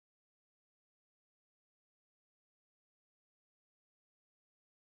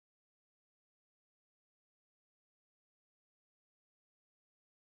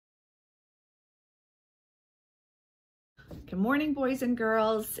Good morning, boys and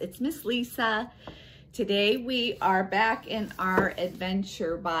girls. It's Miss Lisa. Today we are back in our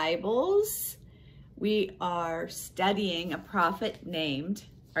adventure Bibles. We are studying a prophet named,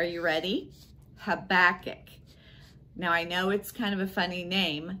 are you ready? Habakkuk. Now I know it's kind of a funny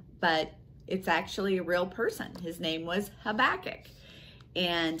name, but it's actually a real person. His name was Habakkuk,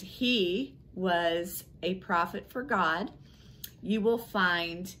 and he was a prophet for God. You will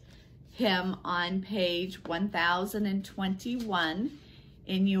find him on page 1021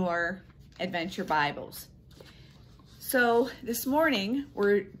 in your adventure Bibles. So this morning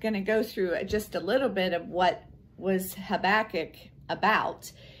we're going to go through just a little bit of what was Habakkuk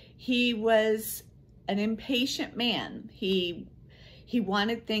about. He was an impatient man. He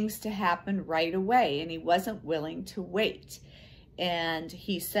wanted things to happen right away, and he wasn't willing to wait. And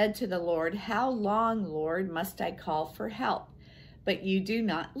he said to the Lord, "How long, Lord, must I call for help? But you do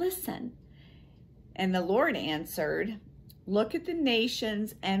not listen." And the Lord answered, "Look at the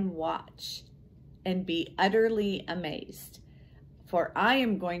nations and watch, and be utterly amazed. For I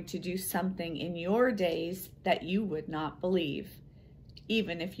am going to do something in your days that you would not believe,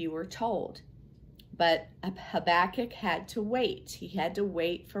 even if you were told." But Habakkuk had to wait. He had to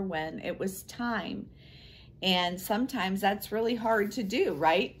wait for when it was time. And sometimes that's really hard to do,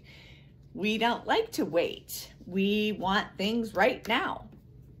 right? We don't like to wait. We want things right now.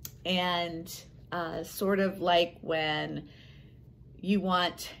 And sort of like when you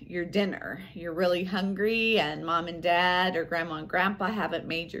want your dinner. You're really hungry and mom and dad or grandma and grandpa haven't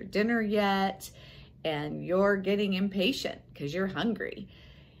made your dinner yet, and you're getting impatient because you're hungry.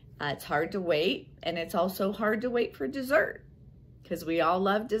 It's hard to wait, and it's also hard to wait for dessert because we all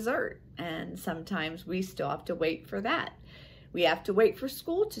love dessert, and sometimes we still have to wait for that. We have to wait for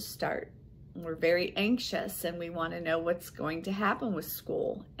school to start. We're very anxious and we want to know what's going to happen with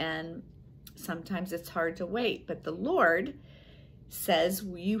school, and sometimes it's hard to wait. But the Lord says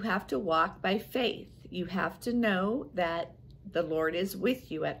you have to walk by faith. You have to know that the Lord is with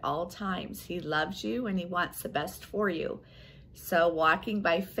you at all times. He loves you and he wants the best for you. So walking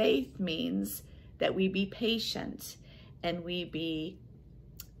by faith means that we be patient and we be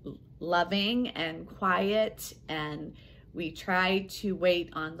loving and quiet, and we try to wait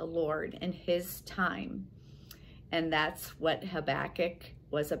on the Lord in his time. And that's what Habakkuk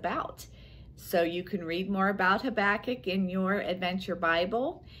was about. So you can read more about Habakkuk in your adventure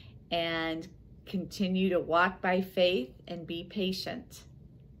Bible and continue to walk by faith and be patient.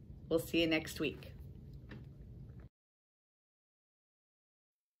 We'll see you next week.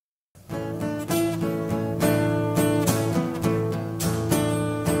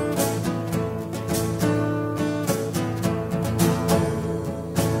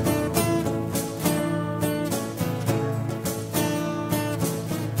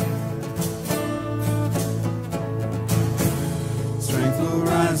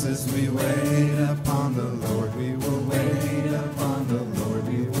 As we wait upon the Lord, we will wait upon the Lord,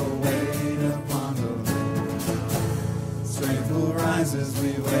 we will wait upon the Lord. Strength will rise as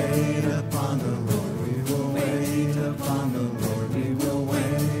we wait upon the Lord, we will wait upon the Lord, we will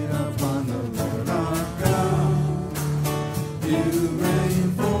wait upon the Lord our God. You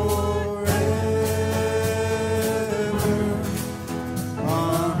reign forever,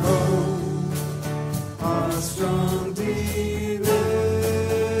 our hope, our strong deliverer.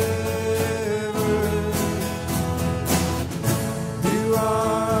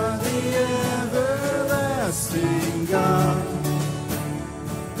 God,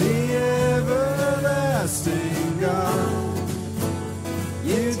 the everlasting God,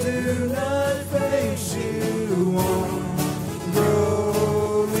 you do not faint, you won't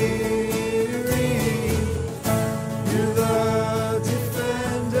grow weary. You're the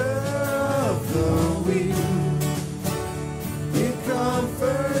defender of the weak, you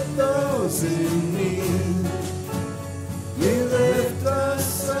comfort those in need, you lift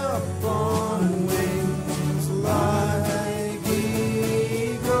us up on wings like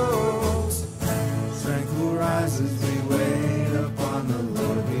eagles. Strength will rise as we wait upon the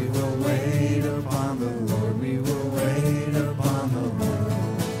Lord. We will wait upon the Lord. We will wait upon the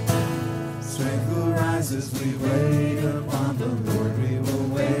Lord. Strength will rise as we wait upon the Lord. We will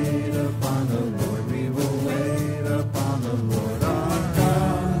wait upon the Lord. We will wait upon the Lord our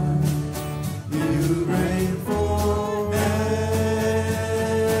God.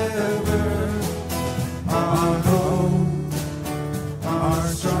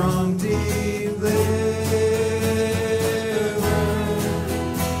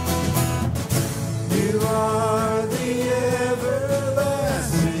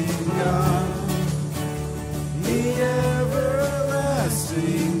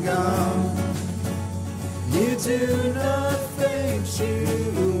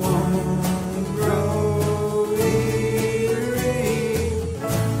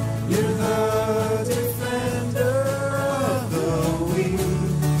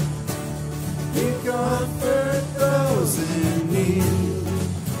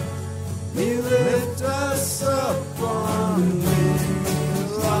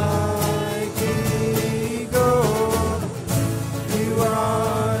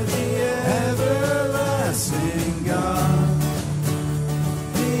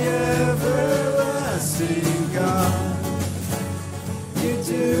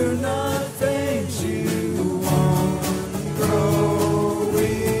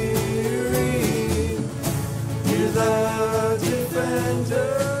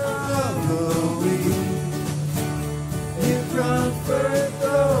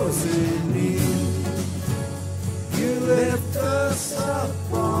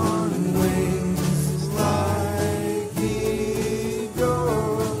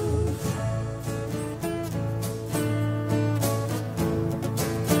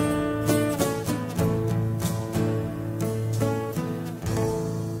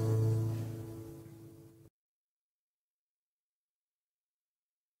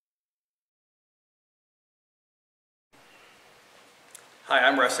 Hi,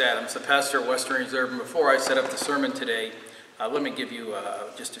 I'm Russ Adams, the pastor at Western Reserve, and before I set up the sermon today, let me give you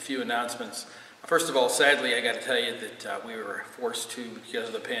just a few announcements. First of all, sadly, I got to tell you that we were forced to, because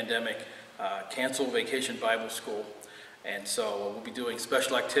of the pandemic, cancel Vacation Bible School. And so we'll be doing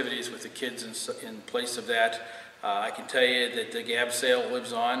special activities with the kids in place of that. I can tell you that the Gab sale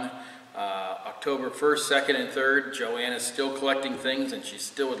lives on. October 1st, 2nd, and 3rd, Joanne is still collecting things, and she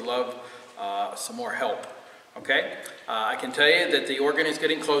still would love some more help. Okay? I can tell you that the organ is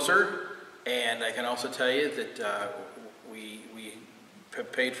getting closer, and I can also tell you that we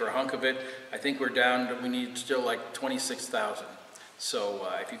paid for a hunk of it. I think we're down, we need still like $26,000. So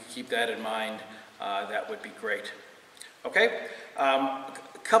if you could keep that in mind, that would be great. Okay? A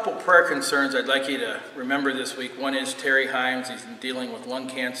couple prayer concerns I'd like you to remember this week. One is Terry Himes. He's been dealing with lung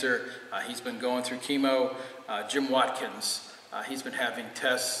cancer. He's been going through chemo. Jim Watkins, he's been having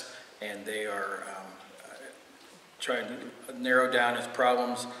tests, and they are trying to narrow down his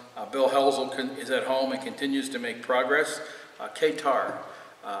problems. Bill Helsel is at home and continues to make progress. Kay Tarr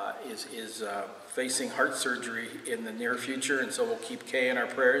is facing heart surgery in the near future, and so we'll keep Kay in our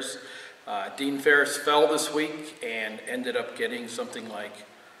prayers. Dean Ferris fell this week and ended up getting something like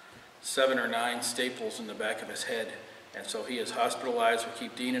 7 or 9 staples in the back of his head, and so he is hospitalized. We'll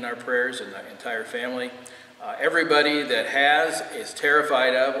keep Dean in our prayers and the entire family. Everybody that is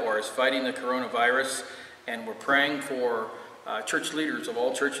terrified of or is fighting the coronavirus, and we're praying for church leaders of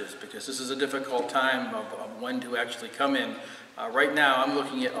all churches, because this is a difficult time of when to actually come in. Right now I'm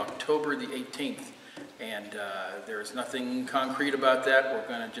looking at October the 18th, and there's nothing concrete about that. We're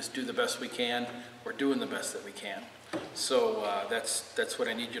going to just do the best we can. We're doing the best that we can. So that's what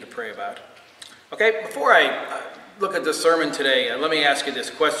I need you to pray about. Okay, before I look at the sermon today, let me ask you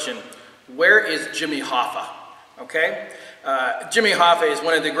this question. Where is Jimmy Hoffa? Okay? Jimmy Hoffa is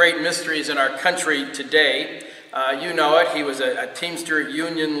one of the great mysteries in our country today. You know it. He was a Teamster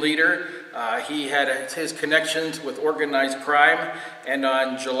Union leader. He had his connections with organized crime, and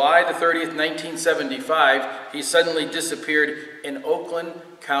on July the 30th, 1975, he suddenly disappeared in Oakland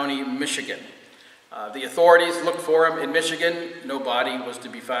County, Michigan. The authorities looked for him in Michigan. No body was to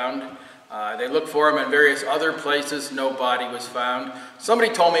be found. They looked for him in various other places. No body was found.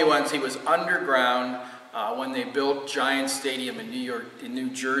 Somebody told me once he was underground when they built Giant Stadium in New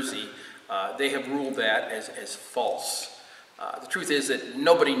Jersey. They have ruled that as false. The truth is that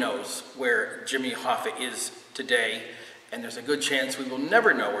nobody knows where Jimmy Hoffa is today, and there's a good chance we will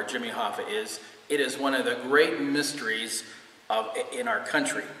never know where Jimmy Hoffa is. It is one of the great mysteries in our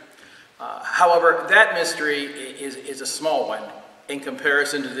country. However, that mystery is a small one in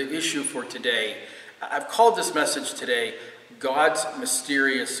comparison to the issue for today. I've called this message today, God's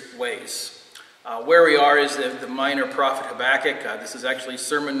Mysterious Ways. Where we are is the minor prophet Habakkuk. This is actually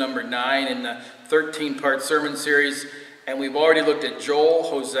sermon number 9 in the 13-part sermon series. And we've already looked at Joel,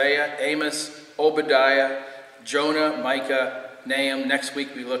 Hosea, Amos, Obadiah, Jonah, Micah, Nahum. Next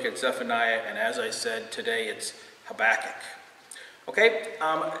week we look at Zephaniah. And as I said, today it's Habakkuk. Okay,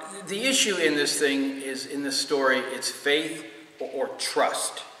 the issue in this story, it's faith or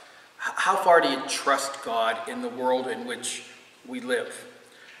trust. How far do you trust God in the world in which we live?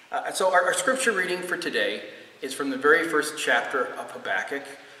 So our scripture reading for today is from the very first chapter of Habakkuk.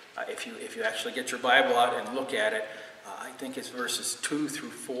 If you actually get your Bible out and look at it, I think it's verses 2 through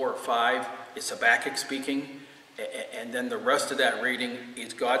 4 or 5. It's Habakkuk speaking, and then the rest of that reading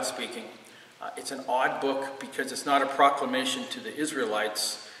is God speaking. It's an odd book because it's not a proclamation to the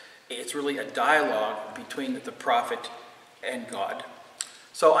Israelites. It's really a dialogue between the prophet and God.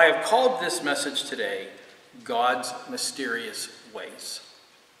 So I have called this message today, God's Mysterious Ways.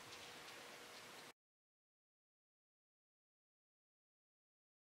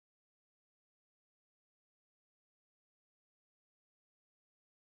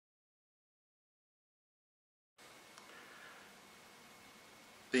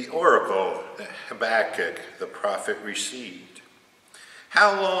 The oracle that Habakkuk the prophet received.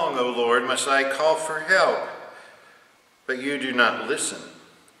 How long, O Lord, must I call for help, but you do not listen,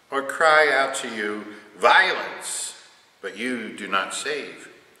 or cry out to you, violence, but you do not save?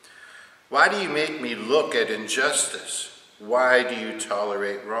 Why do you make me look at injustice? Why do you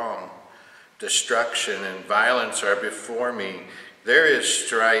tolerate wrong? Destruction and violence are before me. There is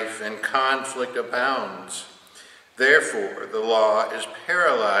strife and conflict abounds. Therefore, the law is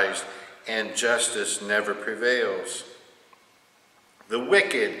paralyzed and justice never prevails. The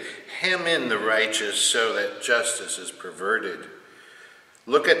wicked hem in the righteous so that justice is perverted.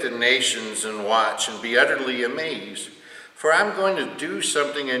 Look at the nations and watch and be utterly amazed. For I'm going to do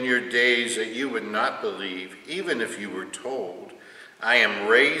something in your days that you would not believe, even if you were told. I am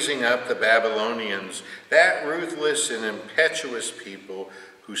raising up the Babylonians, that ruthless and impetuous people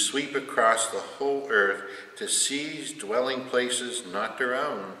who sweep across the whole earth to seize dwelling places not their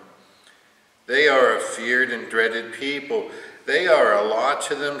own. They are a feared and dreaded people. They are a law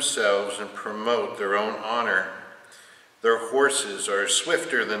to themselves and promote their own honor. Their horses are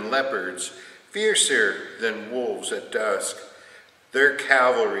swifter than leopards, fiercer than wolves at dusk. Their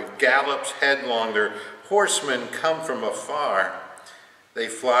cavalry gallops headlong, their horsemen come from afar. They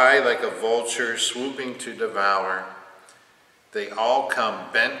fly like a vulture swooping to devour. They all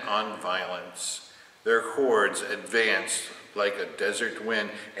come bent on violence. Their hordes advance like a desert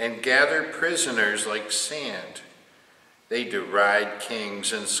wind and gather prisoners like sand. They deride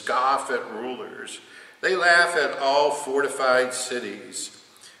kings and scoff at rulers. They laugh at all fortified cities.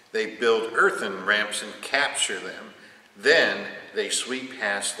 They build earthen ramps and capture them. Then they sweep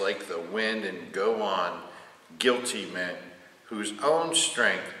past like the wind and go on, guilty men whose own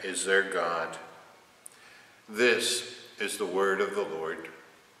strength is their God. This is the word of the Lord.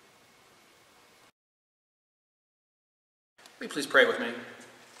 Will you please pray with me?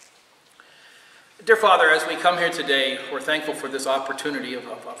 Dear Father, as we come here today, we're thankful for this opportunity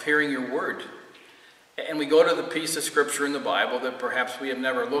of hearing your word. And we go to the piece of scripture in the Bible that perhaps we have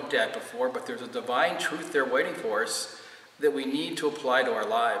never looked at before, but there's a divine truth there waiting for us that we need to apply to our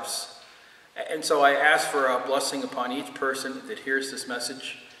lives. And so I ask for a blessing upon each person that hears this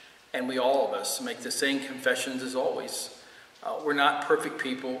message, and we all of us make the same confessions as always. We're not perfect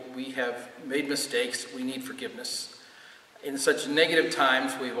people. We have made mistakes. We need forgiveness. In such negative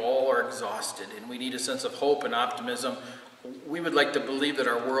times, we all are exhausted, and we need a sense of hope and optimism. We would like to believe that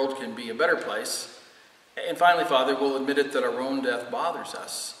our world can be a better place. And finally, Father, we'll admit it that our own death bothers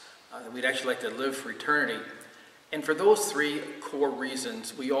us, that we'd actually like to live for eternity. And for those three core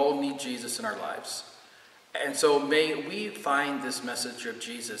reasons, we all need Jesus in our lives. And so may we find this message of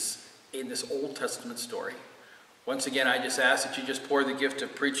Jesus in this Old Testament story. Once again, I just ask that you just pour the gift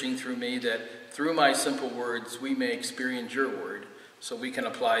of preaching through me, that through my simple words, we may experience your word, so we can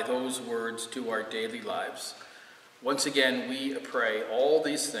apply those words to our daily lives. Once again, we pray all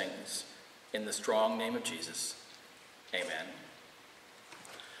these things in the strong name of Jesus. Amen.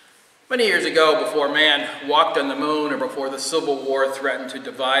 Many years ago, before man walked on the moon, or before the Civil War threatened to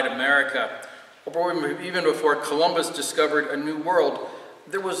divide America, or even before Columbus discovered a new world,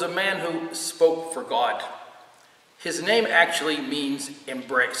 there was a man who spoke for God. His name actually means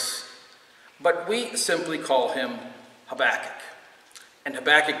embrace, but we simply call him Habakkuk. And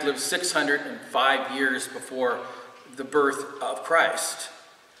Habakkuk lived 605 years before the birth of Christ.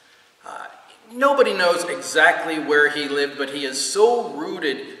 Nobody knows exactly where he lived, but he is so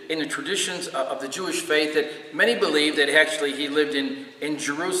rooted in the traditions of the Jewish faith that many believe that actually he lived in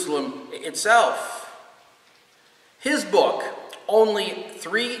Jerusalem itself. His book, only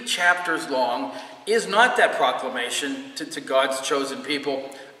 3 chapters long, is not that proclamation to God's chosen people,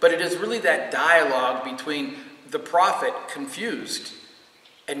 but it is really that dialogue between the prophet, confused,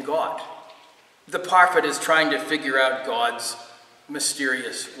 and God. The prophet is trying to figure out God's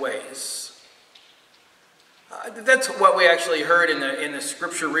mysterious ways. That's what we actually heard in the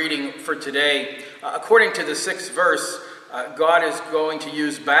scripture reading for today. According to the 6th verse, God is going to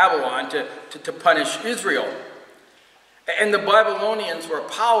use Babylon to punish Israel. And the Babylonians were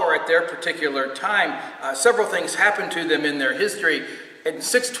power at their particular time. Several things happened to them in their history. In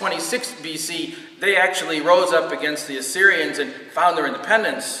 626 BC, they actually rose up against the Assyrians and found their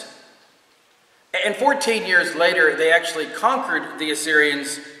independence. And 14 years later, they actually conquered the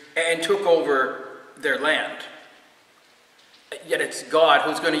Assyrians and took over their land. Yet it's God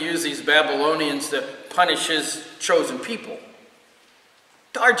who's going to use these Babylonians to punish his chosen people.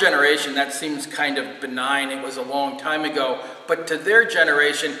 To our generation, that seems kind of benign. It was a long time ago. But to their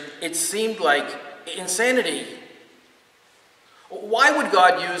generation, it seemed like insanity. Why would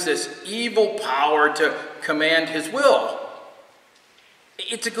God use this evil power to command his will?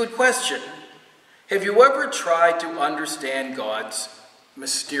 It's a good question. Have you ever tried to understand God's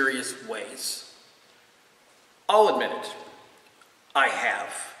mysterious ways? I'll admit it. I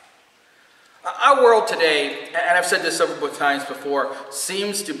have. Our world today, and I've said this several times before,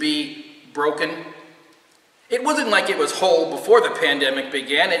 seems to be broken. It wasn't like it was whole before the pandemic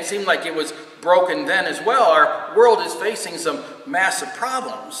began. It seemed like it was broken then as well. Our world is facing some massive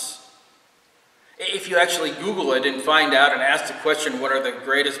problems. If you actually Google it and find out and ask the question, what are the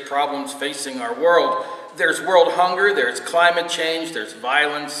greatest problems facing our world? There's world hunger, there's climate change, there's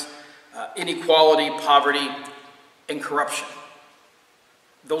violence, inequality, poverty, and corruption.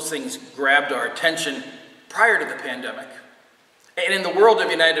 Those things grabbed our attention prior to the pandemic. And in the world of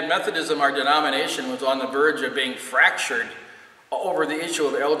United Methodism, our denomination was on the verge of being fractured over the issue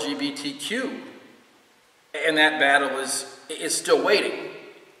of LGBTQ. And that battle is still waiting.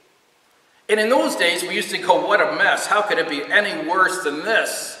 And in those days, we used to go, what a mess. How could it be any worse than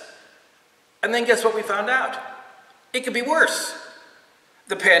this? And then guess what we found out? It could be worse.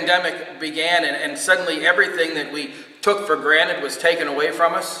 The pandemic began, and suddenly everything that we took for granted was taken away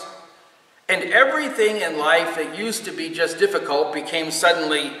from us. And everything in life that used to be just difficult became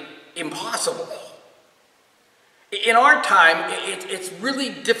suddenly impossible. In our time, it's really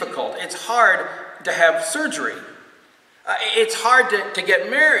difficult. It's hard to have surgery. It's hard to get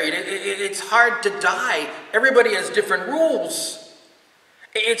married. It's hard to die. Everybody has different rules.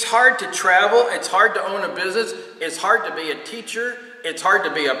 It's hard to travel. It's hard to own a business. It's hard to be a teacher. It's hard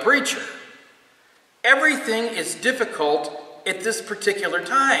to be a preacher. Everything is difficult at this particular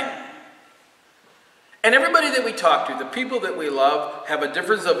time. And everybody that we talk to, the people that we love, have a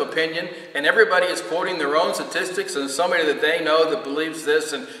difference of opinion, and everybody is quoting their own statistics and somebody that they know that believes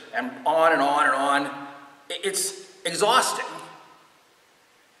this, and on and on and on. It's exhausting.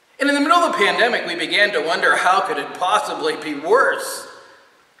 And in the middle of the pandemic, we began to wonder, how could it possibly be worse?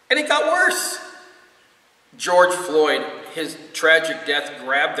 And it got worse. George Floyd, his tragic death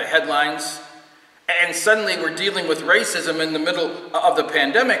grabbed the headlines, and suddenly we're dealing with racism in the middle of the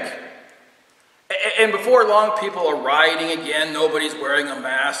pandemic. And before long, people are rioting again. Nobody's wearing a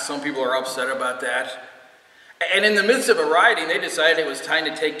mask. Some people are upset about that. And in the midst of a rioting, they decided it was time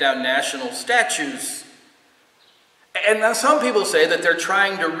to take down national statues. And now some people say that they're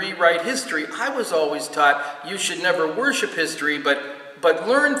trying to rewrite history. I was always taught you should never worship history, but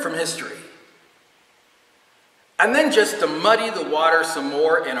learn from history. And then just to muddy the water some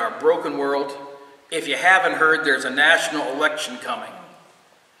more in our broken world, if you haven't heard, there's a national election coming.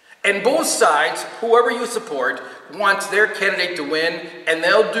 And both sides, whoever you support, wants their candidate to win, and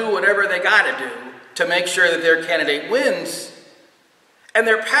they'll do whatever they got to do to make sure that their candidate wins. And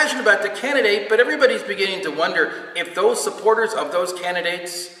they're passionate about the candidate, but everybody's beginning to wonder if those supporters of those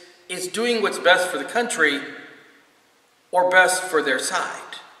candidates is doing what's best for the country or best for their side.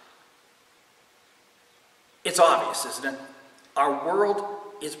 It's obvious, isn't it? Our world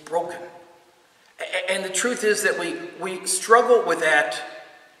is broken. And the truth is that we struggle with that.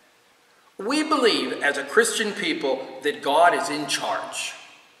 We believe as a Christian people that God is in charge.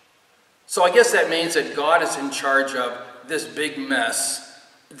 So I guess that means that God is in charge of this big mess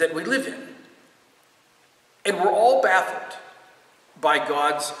that we live in. And we're all baffled by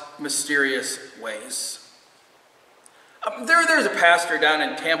God's mysterious ways. There's a pastor down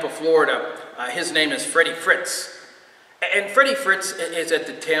in Tampa, Florida. His name is Freddie Fritz. And Freddie Fritz is at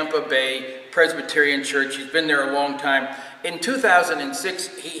the Tampa Bay Presbyterian Church. He's been there a long time. In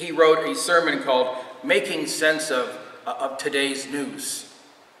 2006, he wrote a sermon called Making Sense of Today's News.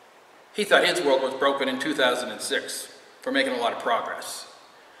 He thought his world was broken in 2006 for making a lot of progress.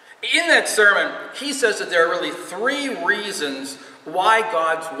 In that sermon, he says that there are really 3 reasons why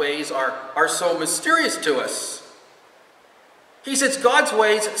God's ways are so mysterious to us. He says God's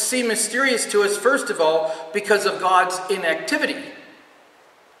ways seem mysterious to us, first of all, because of God's inactivity.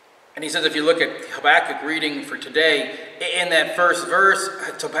 And he says if you look at Habakkuk reading for today, in that first verse,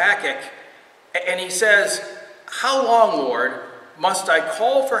 it's Habakkuk, and he says, "How long, Lord, must I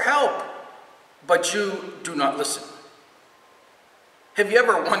call for help, but you do not listen?" Have you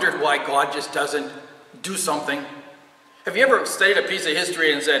ever wondered why God just doesn't do something? Have you ever studied a piece of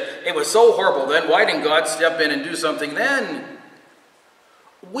history and said, it was so horrible then, why didn't God step in and do something then?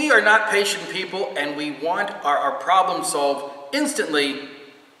 We are not patient people, and we want our problem solved instantly.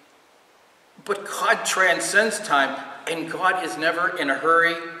 But God transcends time, and God is never in a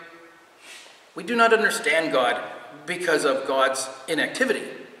hurry. We do not understand God because of God's inactivity.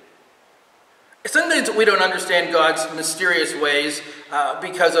 Sometimes we don't understand God's mysterious ways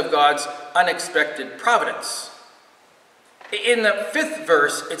because of God's unexpected providence. In the 5th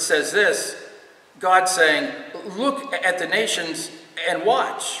verse, it says this, God saying, "Look at the nations and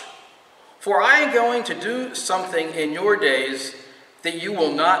watch, for I am going to do something in your days that you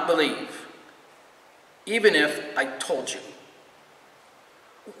will not believe, even if I told you."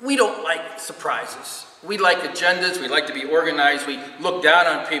 We don't like surprises. We like agendas. We like to be organized. We look down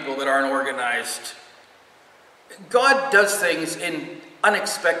on people that aren't organized. God does things in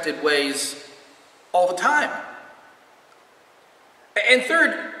unexpected ways all the time. And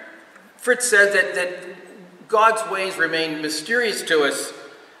third, Fritz says that God's ways remain mysterious to us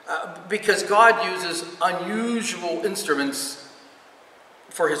because God uses unusual instruments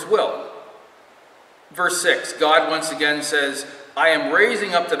for his will. Verse 6, God once again says, "I am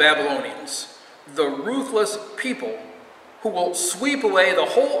raising up the Babylonians, the ruthless people who will sweep away the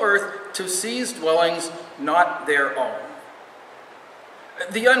whole earth to seize dwellings not their own."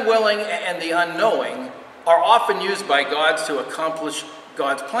 The unwilling and the unknowing are often used by God to accomplish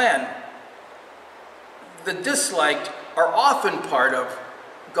God's plan. The disliked are often part of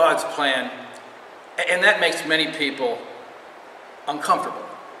God's plan, and that makes many people uncomfortable.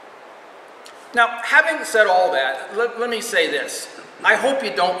 Now, having said all that, let me say this. I hope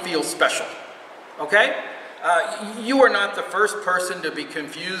you don't feel special, okay? You are not the first person to be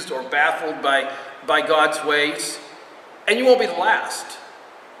confused or baffled by God's ways, and you won't be the last.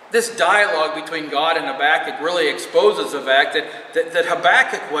 This dialogue between God and Habakkuk really exposes the fact that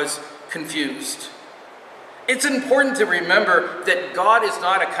Habakkuk was confused. It's important to remember that God is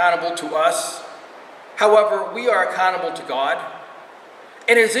not accountable to us. However, we are accountable to God.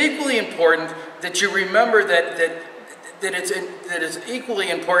 And it is equally important that you remember that it's equally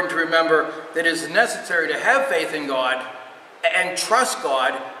important to remember that it is necessary to have faith in God and trust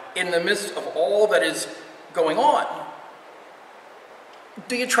God in the midst of all that is going on.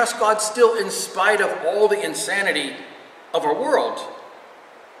 Do you trust God still in spite of all the insanity of our world?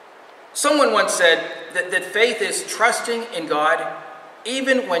 Someone once said that faith is trusting in God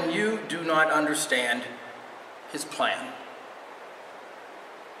even when you do not understand His plan.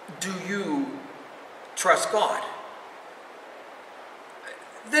 Do you trust God?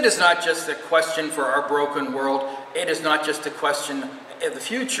 That is not just a question for our broken world. It is not just a question of the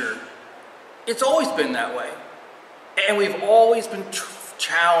future. It's always been that way. And we've always been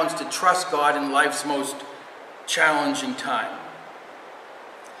challenged to trust God in life's most challenging time.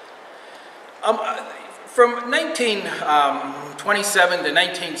 From 1927 to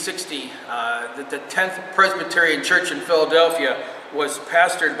 1960, the 10th Presbyterian Church in Philadelphia was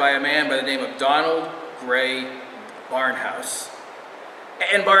pastored by a man by the name of Donald Gray Barnhouse.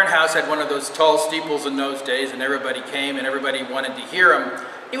 And Barnhouse had one of those tall steeples in those days, and everybody came and everybody wanted to hear him.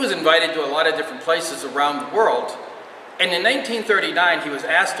 He was invited to a lot of different places around the world. And in 1939, he was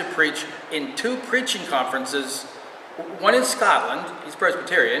asked to preach in 2 preaching conferences, one in Scotland, he's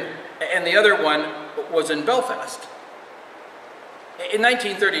Presbyterian, and the other one was in Belfast. In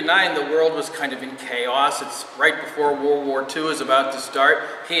 1939, the world was kind of in chaos. It's right before World War II is about to start.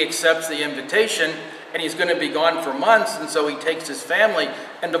 He accepts the invitation, and he's going to be gone for months, and so he takes his family.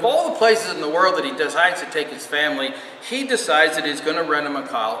 And of all the places in the world that he decides to take his family, he decides that he's going to rent him a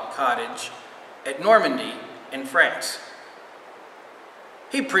cottage at Normandy in France.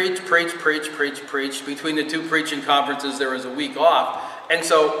 He preached. Between the 2 preaching conferences, there was a week off. And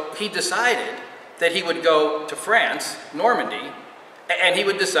so he decided that he would go to France, Normandy, and he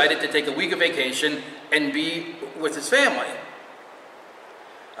would decide to take a week of vacation and be with his family.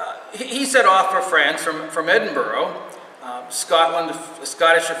 He set off for France from Edinburgh.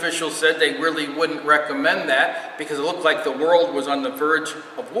 Scottish officials said they really wouldn't recommend that because it looked like the world was on the verge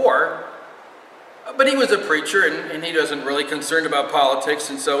of war. But he was a preacher, and he wasn't really concerned about politics,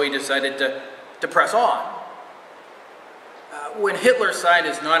 and so he decided to press on. When Hitler signed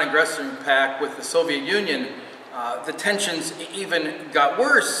his non-aggression pact with the Soviet Union, the tensions even got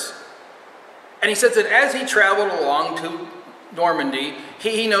worse. And he says that as he traveled along to Normandy,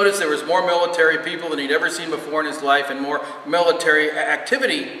 he noticed there was more military people than he'd ever seen before in his life and more military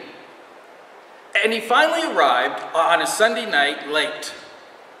activity. And he finally arrived on a Sunday night late.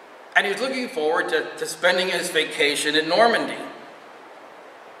 And he was looking forward to spending his vacation in Normandy.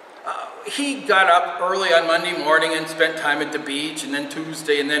 He got up early on Monday morning and spent time at the beach, and then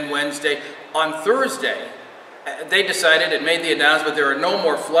Tuesday, and then Wednesday. On Thursday, they decided and made the announcement there are no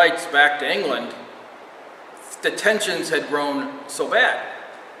more flights back to England. The tensions had grown so bad.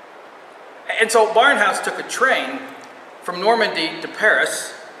 And so Barnhouse took a train from Normandy to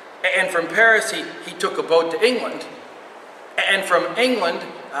Paris, and from Paris he took a boat to England. And from England,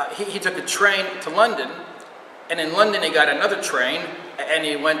 he took a train to London, and in London he got another train, and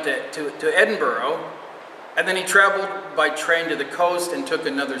he went to Edinburgh, and then he traveled by train to the coast and took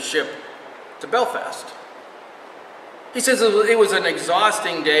another ship to Belfast. He says it was an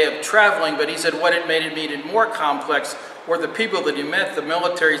exhausting day of traveling, but he said what it made it more complex were the people that he met. The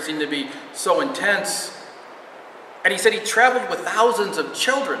military seemed to be so intense. And he said he traveled with thousands of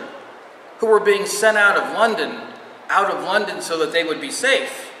children who were being sent out of London so that they would be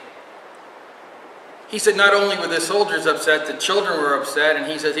safe. He said not only were the soldiers upset, the children were upset, and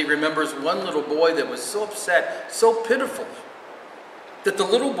he says he remembers one little boy that was so upset, so pitiful, that the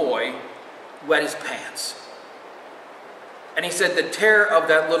little boy wet his pants. And he said the terror of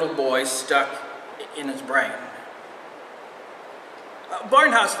that little boy stuck in his brain.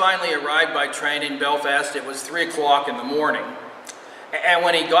 Barnhouse finally arrived by train in Belfast. It was 3 o'clock in the morning. And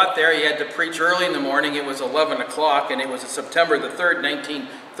when he got there, he had to preach early in the morning. It was 11 o'clock, and it was September the 3rd,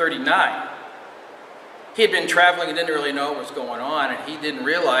 1939. He had been traveling and didn't really know what was going on, and he didn't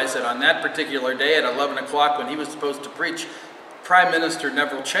realize that on that particular day at 11 o'clock when he was supposed to preach, Prime Minister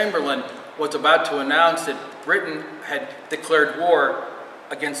Neville Chamberlain was about to announce that Britain had declared war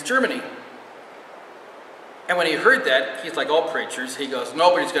against Germany. And when he heard that, he's like all preachers, he goes,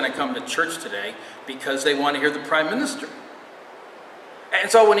 nobody's going to come to church today because they want to hear the Prime Minister. And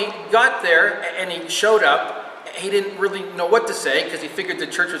so when he got there and he showed up, he didn't really know what to say because he figured the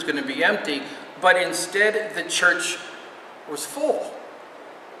church was going to be empty, but instead the church was full.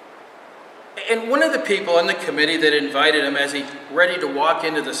 And one of the people in the committee that invited him as he ready to walk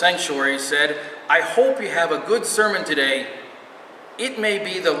into the sanctuary said, I hope you have a good sermon today. It may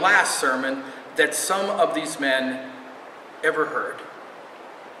be the last sermon that some of these men ever heard.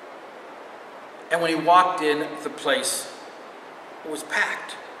 And when he walked in, the place was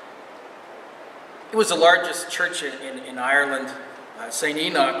packed. It was the largest church in Ireland, St.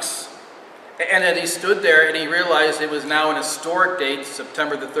 Enoch's. And then he stood there and he realized it was now an historic date,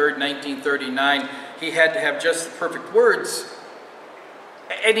 September the 3rd, 1939. He had to have just the perfect words.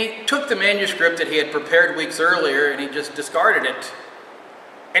 And he took the manuscript that he had prepared weeks earlier and he just discarded it.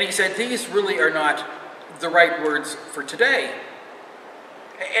 And he said, these really are not the right words for today.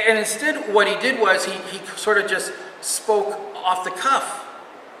 And instead what he did was he sort of just spoke off the cuff.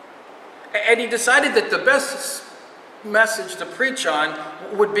 And he decided that the best message to preach on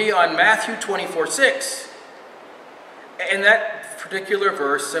would be on Matthew 24:6. And that particular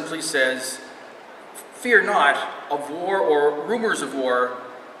verse simply says, fear not of war or rumors of war,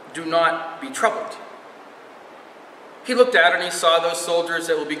 do not be troubled. He looked out and he saw those soldiers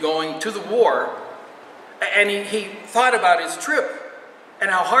that would be going to the war, and he thought about his trip and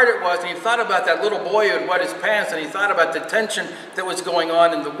how hard it was, and he thought about that little boy who had wet his pants, and he thought about the tension that was going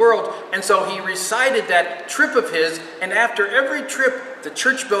on in the world, and so he recited that trip of his, and after every trip, the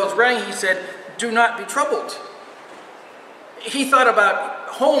church bells rang, he said, do not be troubled. He thought about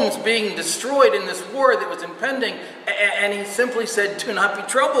homes being destroyed in this war that was impending, and he simply said, do not be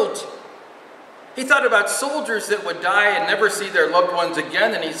troubled. He thought about soldiers that would die and never see their loved ones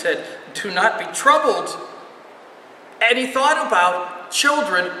again, and he said, do not be troubled. And he thought about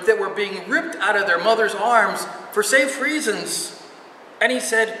children that were being ripped out of their mother's arms for safe reasons. And he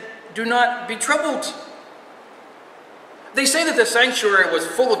said, do not be troubled. They say that the sanctuary was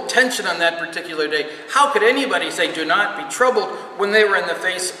full of tension on that particular day. How could anybody say, do not be troubled, when they were in the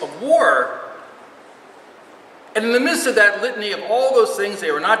face of war? And in the midst of that litany of all those things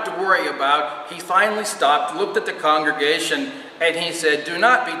they were not to worry about, he finally stopped, looked at the congregation, and he said, do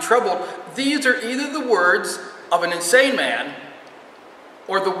not be troubled. These are either the words of an insane man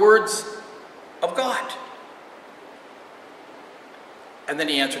or the words of God. And then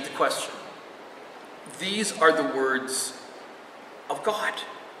he answered the question. These are the words of God.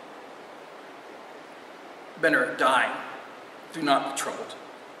 Men are dying. Do not be troubled.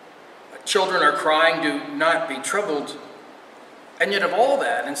 Children are crying. Do not be troubled. And yet of all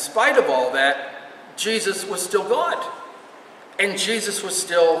that, in spite of all that, Jesus was still God. And Jesus was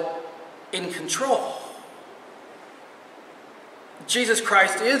still in control. Jesus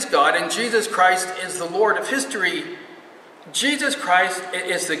Christ is God, and Jesus Christ is the Lord of history. Jesus Christ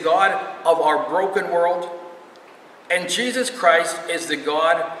is the God of our broken world, and Jesus Christ is the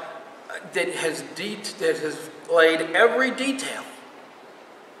God that has laid every detail.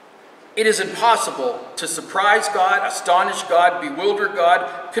 It is impossible to surprise God, astonish God, bewilder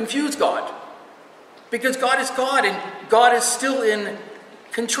God, confuse God, because God is God, and God is still in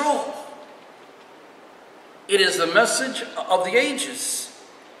control. It is the message of the ages.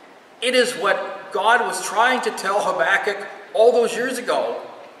 It is what God was trying to tell Habakkuk all those years ago.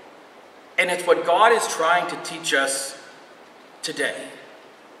 And it's what God is trying to teach us today.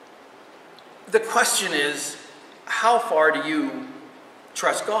 The question is, how far do you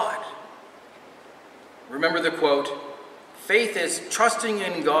trust God? Remember the quote, faith is trusting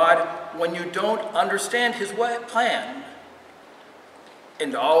in God when you don't understand his plan.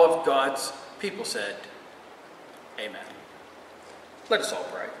 And all of God's people said, amen. Let us all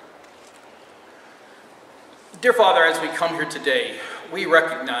pray. Dear Father, as we come here today, we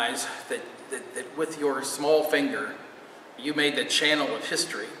recognize that with your small finger, you made the channel of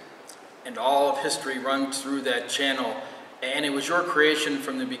history, and all of history runs through that channel, and it was your creation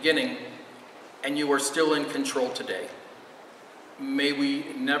from the beginning, and you are still in control today. May we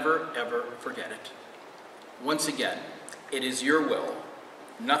never, ever forget it. Once again, it is your will,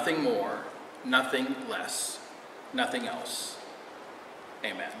 nothing more, nothing less. Nothing else.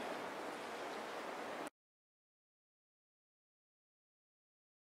 Amen.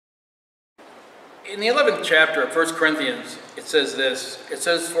 In the 11th chapter of 1 Corinthians, it says this. It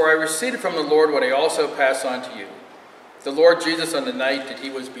says, "For I received from the Lord what I also pass on to you. The Lord Jesus, on the night that he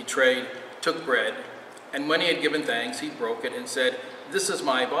was betrayed, took bread, and when he had given thanks, he broke it and said, 'This is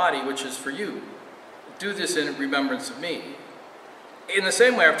my body, which is for you. Do this in remembrance of me.' In the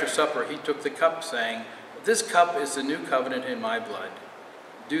same way, after supper, he took the cup, saying, 'This cup is the new covenant in my blood.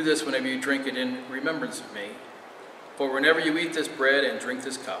 Do this whenever you drink it in remembrance of me. For whenever you eat this bread and drink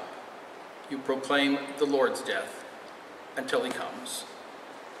this cup, you proclaim the Lord's death until he comes.'"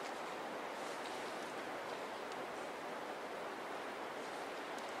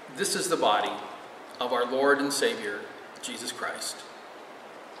 This is the body of our Lord and Savior, Jesus Christ.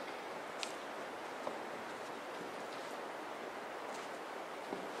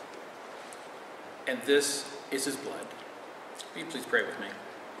 And this is his blood. Will you please pray with me?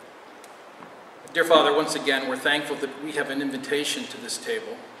 Dear Father, once again, we're thankful that we have an invitation to this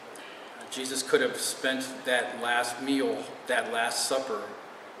table. Jesus could have spent that last meal, that last supper,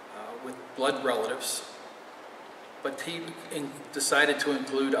 with blood relatives, but he decided to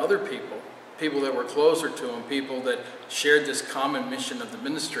include other people, people that were closer to him, people that shared this common mission of the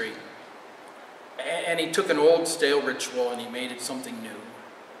ministry. And he took an old stale ritual and he made it something new.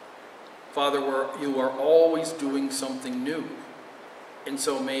 Father, you are always doing something new. And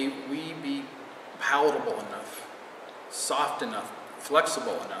so may we be palatable enough, soft enough,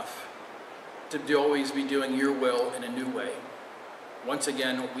 flexible enough to always be doing your will in a new way. Once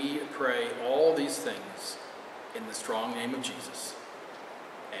again, we pray all these things in the strong name of Jesus.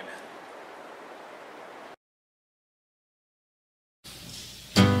 Amen.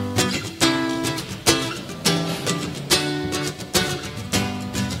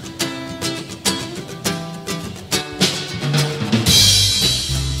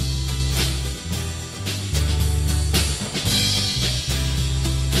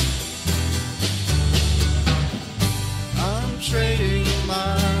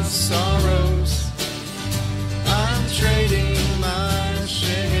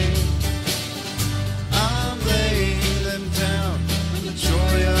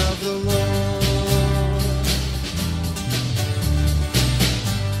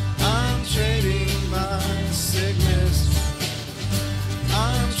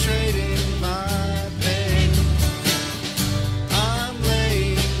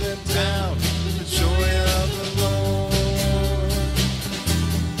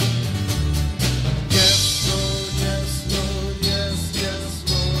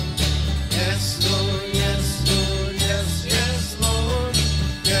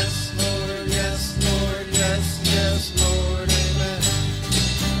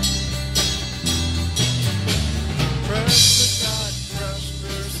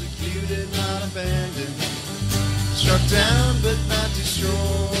 Struck down but not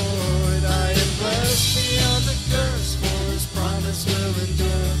destroyed. I am blessed beyond the curse, for his promise will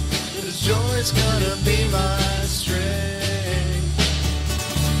endure. His joy is gonna be my strength.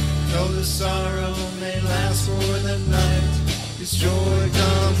 Though the sorrow may last for the night, his joy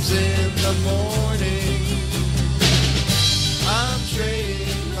comes in the morning. I'm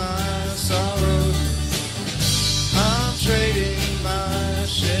trading my sorrow, I'm trading my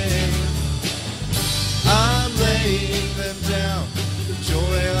shame, I'm laying them down for the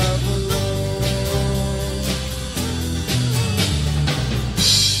joy of the Lord.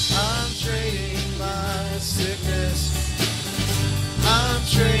 I'm trading my sickness, I'm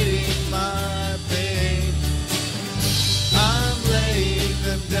trading my pain, I'm laying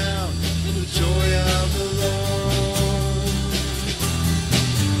them down for the joy of the Lord.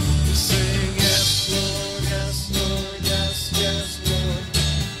 We sing, yes, Lord, yes, Lord, yes, yes, Lord.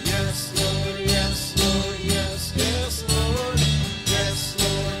 Yes, Lord, yes, Lord, yes, yes, Lord. Yes,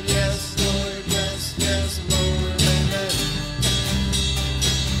 Lord, yes, Lord, yes, yes, Lord. Amen.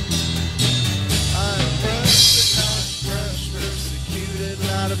 I'm crushed but not crushed, persecuted,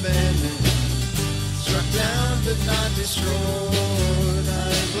 not abandoned, struck down but not destroyed. I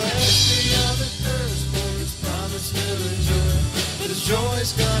am blessed beyond the curse, for his promise will endure. His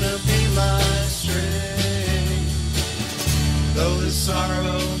joy's gonna be my strength. Though the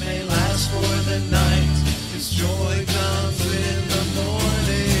sorrow